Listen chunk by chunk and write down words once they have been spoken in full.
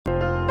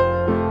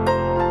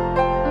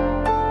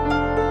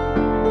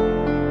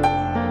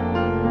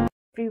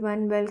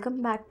everyone,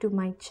 welcome back to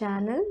my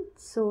channel.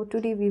 So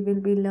today we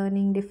will be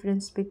learning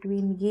difference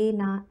between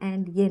Yenna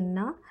and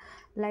Yenna.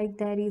 Like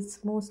there is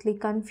mostly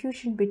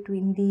confusion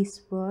between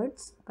these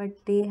words, but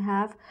they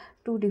have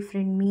two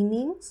different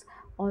meanings.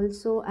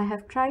 Also, I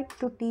have tried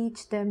to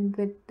teach them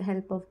with the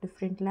help of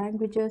different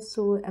languages,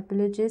 so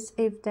apologies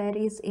if there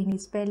is any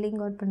spelling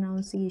or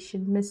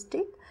pronunciation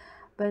mistake,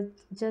 but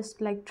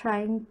just like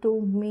trying to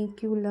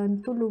make you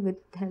learn Tulu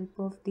with the help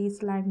of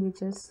these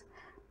languages.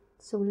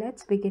 So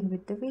let's begin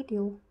with the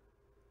video.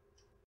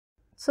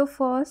 So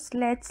first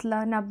let's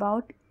learn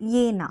about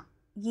Yenna.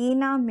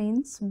 Yenna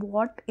means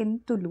what in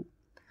Tulu.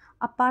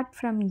 Apart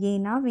from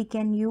Yenna, we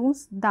can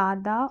use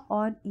Dada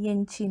or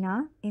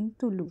Yenchina in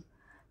Tulu.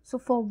 So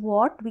for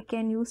what, we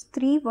can use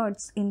three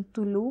words in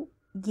Tulu: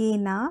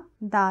 Yenna,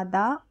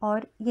 Dada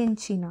or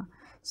Yenchina.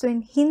 So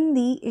in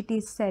Hindi it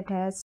is said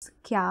as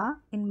Kya,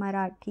 in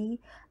Marathi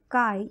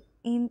Kai,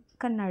 in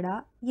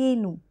Kannada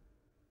Yenu.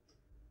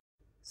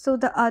 So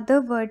the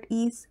other word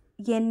is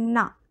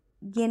Yenna.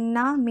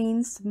 Yenna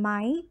means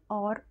my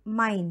or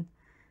mine.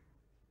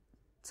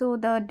 So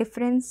the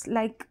difference,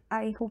 like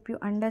I hope you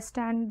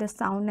understand the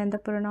sound and the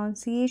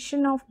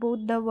pronunciation of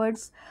both the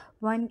words.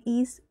 One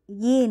is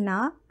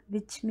Yena,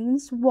 which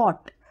means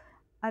what.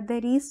 Other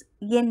is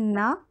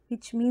Yenna,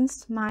 which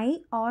means my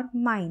or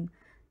mine.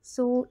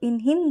 So in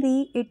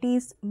Hindi it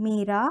is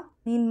Mera,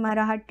 in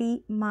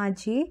Marathi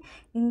Maje,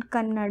 in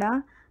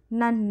Kannada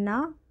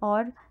Nanna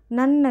or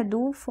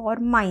Nannadu for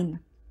mine.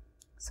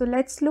 So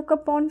let's look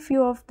upon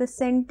few of the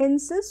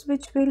sentences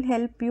which will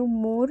help you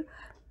more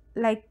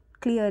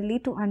clearly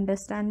to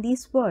understand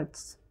these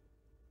words.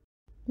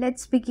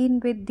 Let's begin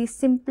with the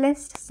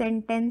simplest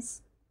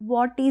sentence.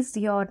 What is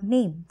your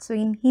name? So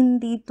in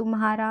Hindi,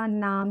 तुम्हारा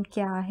नाम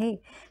क्या है?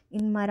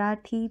 In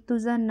Marathi,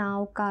 तुझं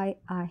नाव काय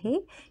आहे?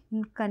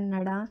 In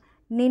Kannada,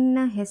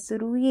 ನಿನ್ನ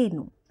ಹೆಸರು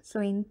ಏನು? So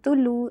in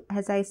Tulu,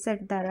 as I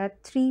said, there are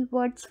three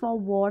words for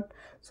what.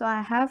 So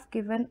I have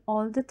given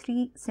all the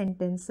three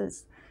sentences.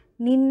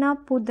 ನಿನ್ನ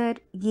ಪುದರ್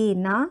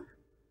ಏನ,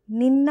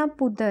 ನಿನ್ನ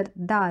ಪುದರ್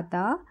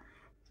ದಾದಾ,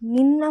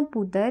 ನಿನ್ನ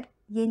ಪುದರ್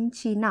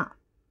ಎಂಚಿನ.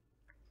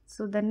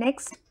 So the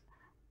next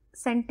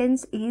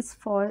sentence is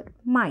for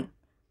my.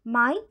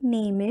 My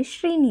name is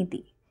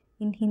Srinidhi.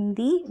 In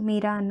Hindi,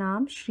 मेरा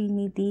नाम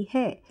श्रीनिधि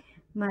है.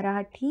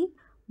 मराठी,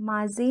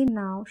 माझे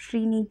नाव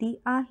श्रीनिधि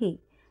आहे.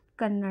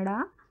 कन्नडा,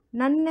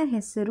 ನನ್ನ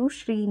ಹೆಸರು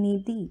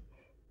ಶ್ರೀನಿಧಿ.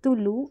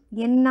 ತುಳು,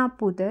 ಎನ್ನ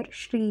ಪುದರ್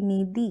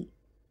Srinidhi.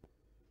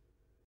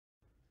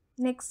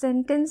 Next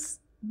sentence,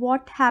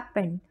 what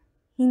happened?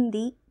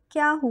 Hindi,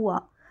 क्या हुआ?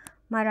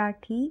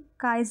 मराठी,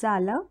 काय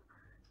झालं?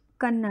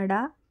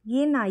 कन्नडा,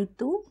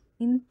 ಏನಾಯಿತು?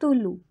 In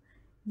Tulu,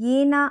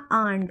 ಏನ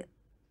ಆಂಡ್,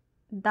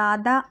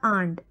 दादा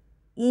आंड,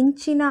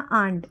 ಎಂಚಿನ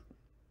and.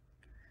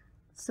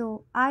 So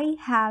I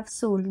have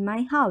sold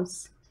my house.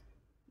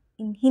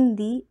 In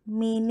Hindi,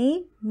 मैंने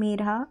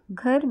मेरा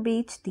घर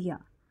बेच दिया.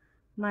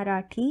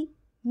 मराठी,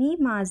 मी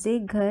माझे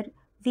घर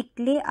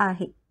विकले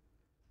आहे.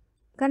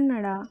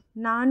 ಕನ್ನಡ,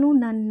 ನಾನು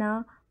ನನ್ನ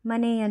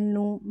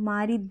ಮನೆಯನ್ನು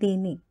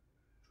ಮಾರಿದ್ದೇನೆ.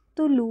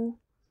 ತುಳು,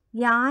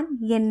 ಯಾನ್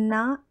ಎನ್ನ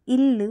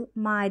ಇಲ್ಲು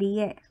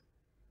ಮಾರಿಯೆ.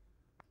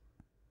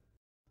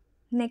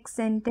 Next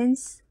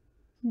sentence,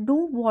 do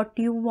what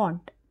you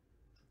want.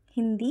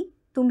 Hindi,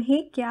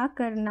 तुम्हें क्या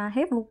करना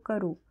है वो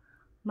करो.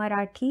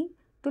 मराठी,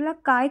 तुला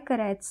काय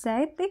करायचं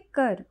आहे ते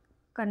कर.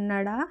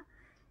 ಕನ್ನಡ,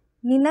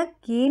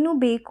 ನಿನಗೇನು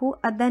ಬೇಕು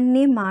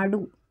ಅದನ್ನೇ ಮಾಡು.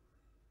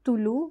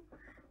 ತುಳು,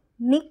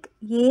 ನಿಕ್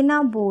ಏನ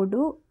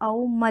ಬೋಡು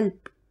ಅವು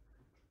ಮಲ್ಪ್.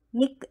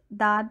 ನಿಕ್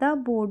ದಾದಾ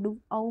ಬೋಡು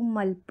ಅವು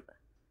ಮಲ್ಪ್.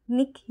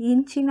 ನಿಕ್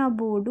ಹೆಂಚಿನ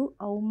ಬೋಡು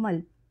ಅವು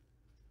ಮಲ್ಪ್.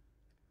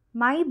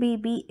 My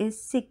baby is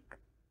sick.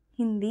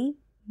 Hindi,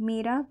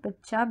 मेरा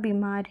बच्चा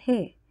बीमार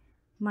है.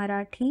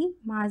 मराठी,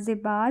 माझे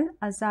बाल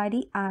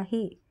आजारी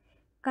आहे.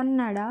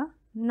 ಕನ್ನಡ,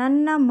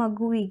 ನನ್ನ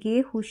ಮಗುವಿಗೆ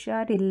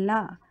ಹುಷಾರಿಲ್ಲ.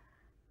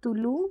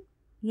 ತುಳು,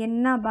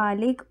 ಎನ್ನ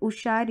ಬಾಲಿಗ್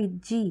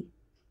ಹುಷಾರಿಜ್ಜಿ.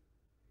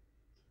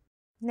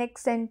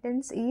 Next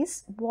sentence is,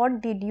 what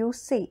did you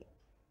say?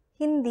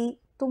 Hindi,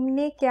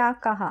 तुमने क्या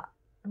कहा?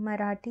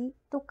 मराठी,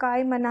 तू काय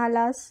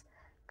म्हणालास?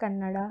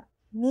 ಕನ್ನಡ,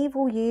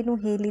 ನೀವು ಏನು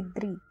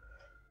ಹೇಳಿದ್ರಿ?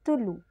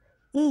 ತುಳು,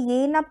 ಈ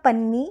ಏನ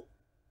ಪನ್ನಿ,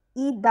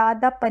 ಈ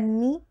ದಾದ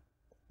ಪನ್ನಿ,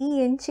 ಈ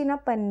ಎಂಚಿನ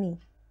ಪನ್ನಿ.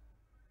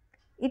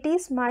 It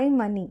is my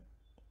money.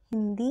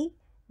 Hindi,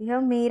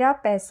 यह मेरा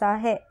पैसा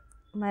है.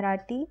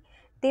 मराठी,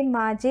 ते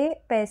माझे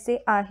पैसे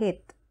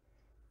आहेत.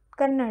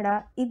 ಕನ್ನಡ,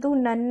 ಇದು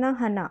ನನ್ನ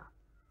ಹಣ.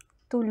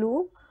 ತುಳು,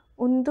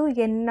 ಒಂದು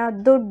ಎನ್ನ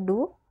ದುಡ್ಡು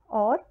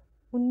or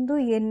ಒಂದು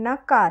ಎನ್ನ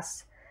ಕಾಸ್.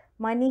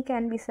 Money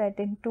can be said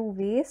in two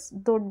ways,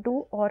 doddu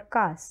or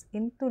kas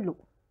in Tulu.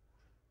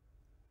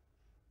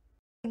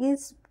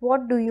 Is,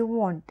 what do you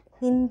want?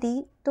 Hindi,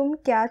 तुम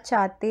क्या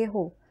चाहते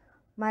हो?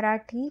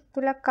 मराठी,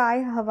 तुला काय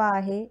हवा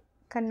आहे?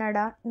 ಕನ್ನಡ,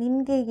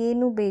 ನಿನಗೆ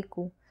ಏನು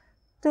ಬೇಕು?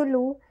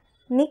 ತುಳು,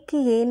 ನಿಕ್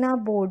ಏನ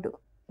ಬೋಡು,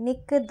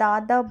 ನಿಕ್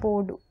ದಾದಾ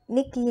ಬೋಡು,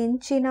 ನಿಕ್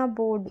ಎಂಚಿನ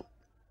ಬೋಡು.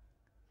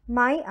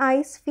 My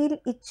eyes feel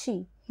itchy.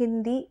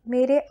 Hindi,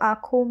 मेरे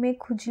आँखों में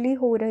खुजली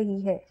हो रही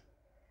है.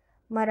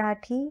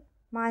 मराठी,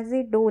 माझे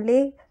डोले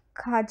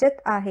खाजत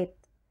आहेत.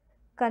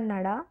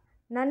 ಕನ್ನಡ,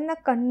 ನನ್ನ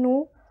ಕಣ್ಣು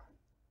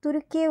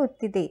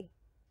ತುರಿಕೆಯುತ್ತಿದೆ.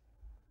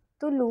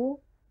 Tulu,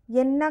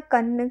 Yenna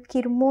kannu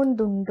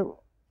kirmondundu.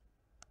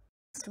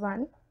 Next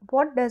one,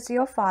 what does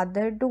your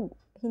father do?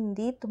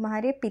 Hindi,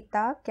 तुम्हारे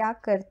पिता क्या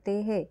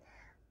करते हैं?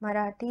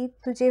 मराठी,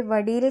 तुझे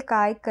वडील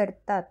काय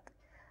करतात?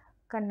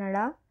 ಕನ್ನಡ,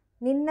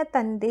 ನಿನ್ನ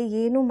ತಂದೆ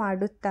ಏನು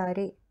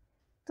ಮಾಡುತ್ತಾರೆ?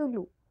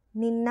 ತುಳು,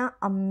 ನಿನ್ನ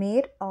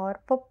ಅಮ್ಮೇರ್ और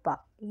पप्पा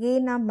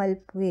ಏನ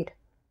ಮಲ್ಪುವೇರ್?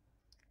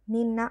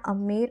 ನಿನ್ನ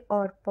ಅಮ್ಮೇರ್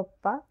और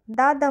पप्पा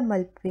दादा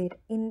मल्पवेर.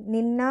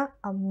 निन्ना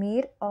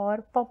अम्मेर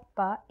और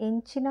पप्पा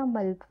ಎಂಚಿನ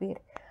मल्पवेर.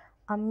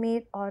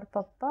 अम्मेर और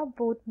पप्पा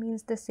both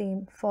means the same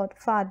for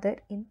father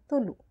in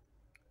Tulu.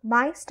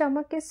 My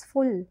stomach is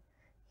full.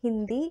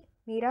 Hindi,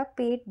 मेरा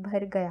पेट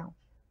भर गया.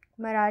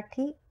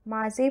 मराठी,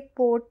 माझे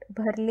पोट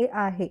भरले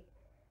आहे.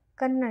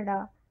 ಕನ್ನಡ,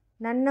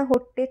 ನನ್ನ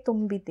ಹೊಟ್ಟೆ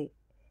ತುಂಬಿದೆ.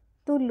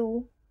 ತುಳು,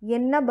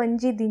 ಎನ್ನ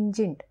ಬಂಜಿ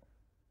ದಿಂಜಿಂಡ್.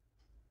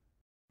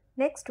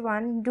 Next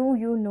one, do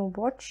you know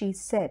what she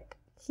said?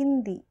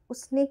 Hindi,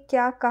 उसने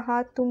क्या कहा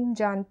तुम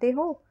जानते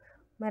हो?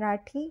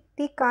 मराठी,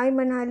 ती काय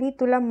म्हणाली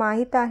तुला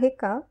माहीत आहे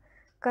का?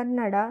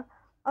 ಕನ್ನಡ,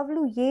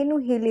 ಅವಳು ಏನು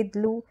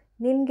ಹೇಳಿದ್ಲು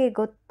ನಿನಗೆ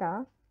ಗೊತ್ತಾ?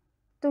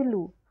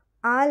 ತುಳು,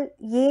 ಆಲ್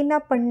ಏನ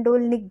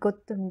ಪಂಡೋಲ್ ನಿಗ್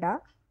ಗೊತ್ತುಂಡ?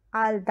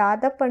 ಆಲ್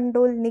ದಾದ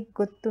ಪಂಡೋಲ್ ನಿಗ್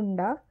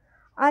ಗೊತ್ತುಂಡ?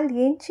 ಆಲ್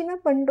ಎಂಚಿನ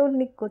ಪಂಡೋಲ್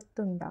ನಿಗ್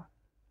ಗೊತ್ತುಂಡ?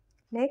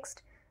 Next,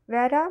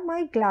 where are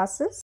my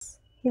glasses?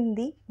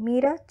 Hindi,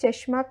 मेरा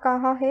चष्मा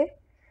कहाँ है?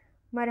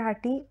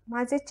 मराठी,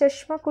 माझे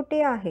चष्मा कुठे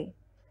आहे?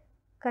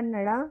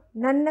 ಕನ್ನಡ,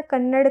 ನನ್ನ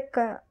ಕನ್ನಡಕ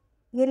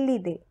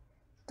ಎಲ್ಲಿದೆ?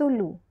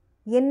 ತುಳು,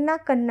 ಎನ್ನ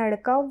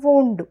ಕನ್ನಡಕ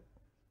ವೋಂಡು.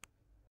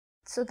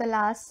 So the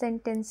last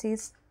sentence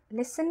is,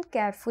 listen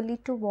carefully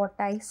to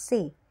what I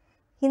say.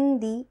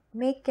 Hindi,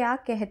 मैं क्या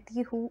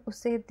कहती हूँ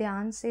उसे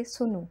ध्यान से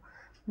सुनो.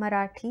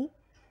 मराठी,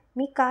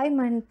 मी काय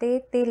म्हणते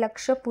ते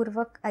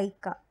लक्षपूर्वक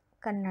ऐका.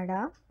 ಕನ್ನಡ,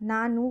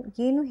 ನಾನು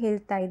ಏನು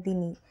ಹೇಳ್ತಾ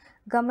ಇದ್ದೀನಿ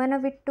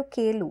ಗಮನವಿಟ್ಟು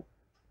ಕೇಳು.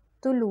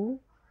 ತುಳು,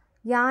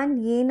 ಯಾನ್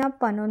ಏನ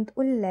ಪನೊಂದ್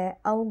ಉಲ್ಲೆ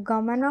ಅವು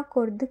ಗಮನ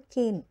ಕೊರ್ದು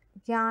ಕೇನ್.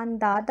 ಯಾನ್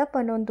ದಾದ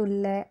ಪನೊಂದ್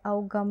ಉಲ್ಲೆ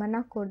ಅವು ಗಮನ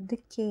ಕೊರ್ದು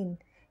ಕೇನ್.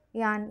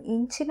 ಯಾನ್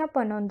ಇಂಚಿನ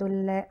ಪನೊಂದ್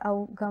ಉಲ್ಲೆ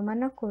ಅವು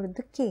ಗಮನ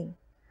ಕೊರ್ದು Kane.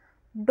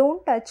 Don't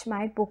touch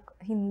my book.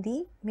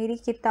 Hindi, मेरी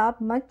किताब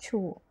मत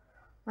छुओ.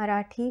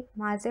 मराठी,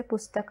 माझे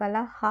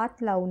पुस्तकाला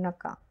हात लावू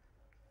नका.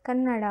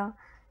 ಕನ್ನಡ,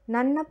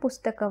 ನನ್ನ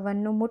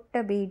ಪುಸ್ತಕವನ್ನು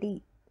ಮುಟ್ಟಬೇಡಿ.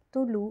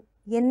 ತುಳು,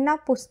 ಎನ್ನ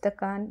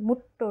ಪುಸ್ತಕಾನ್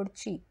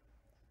ಮುಟ್ಟೋಡ್ಚಿ.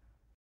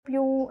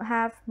 You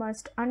have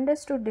must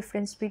understood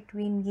difference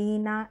between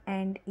Yenna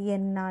and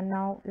Enna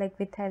now, like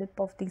with help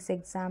of these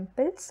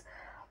examples.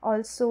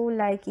 Also,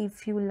 like if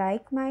you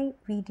like my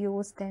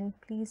videos, then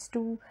please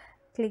do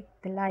click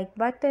the like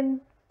button,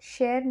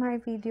 share my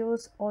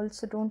videos.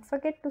 Also, don't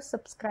forget to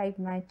subscribe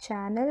my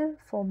channel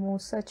for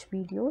more such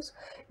videos.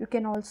 You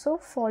can also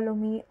follow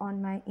me on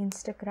my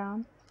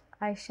Instagram.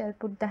 I shall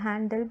put the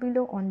handle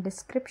below on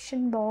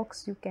description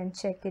box. You can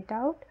check it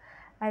out.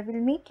 I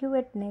will meet you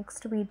at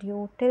next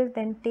video. Till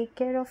then, take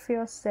care of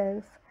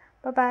yourself.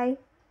 Bye bye.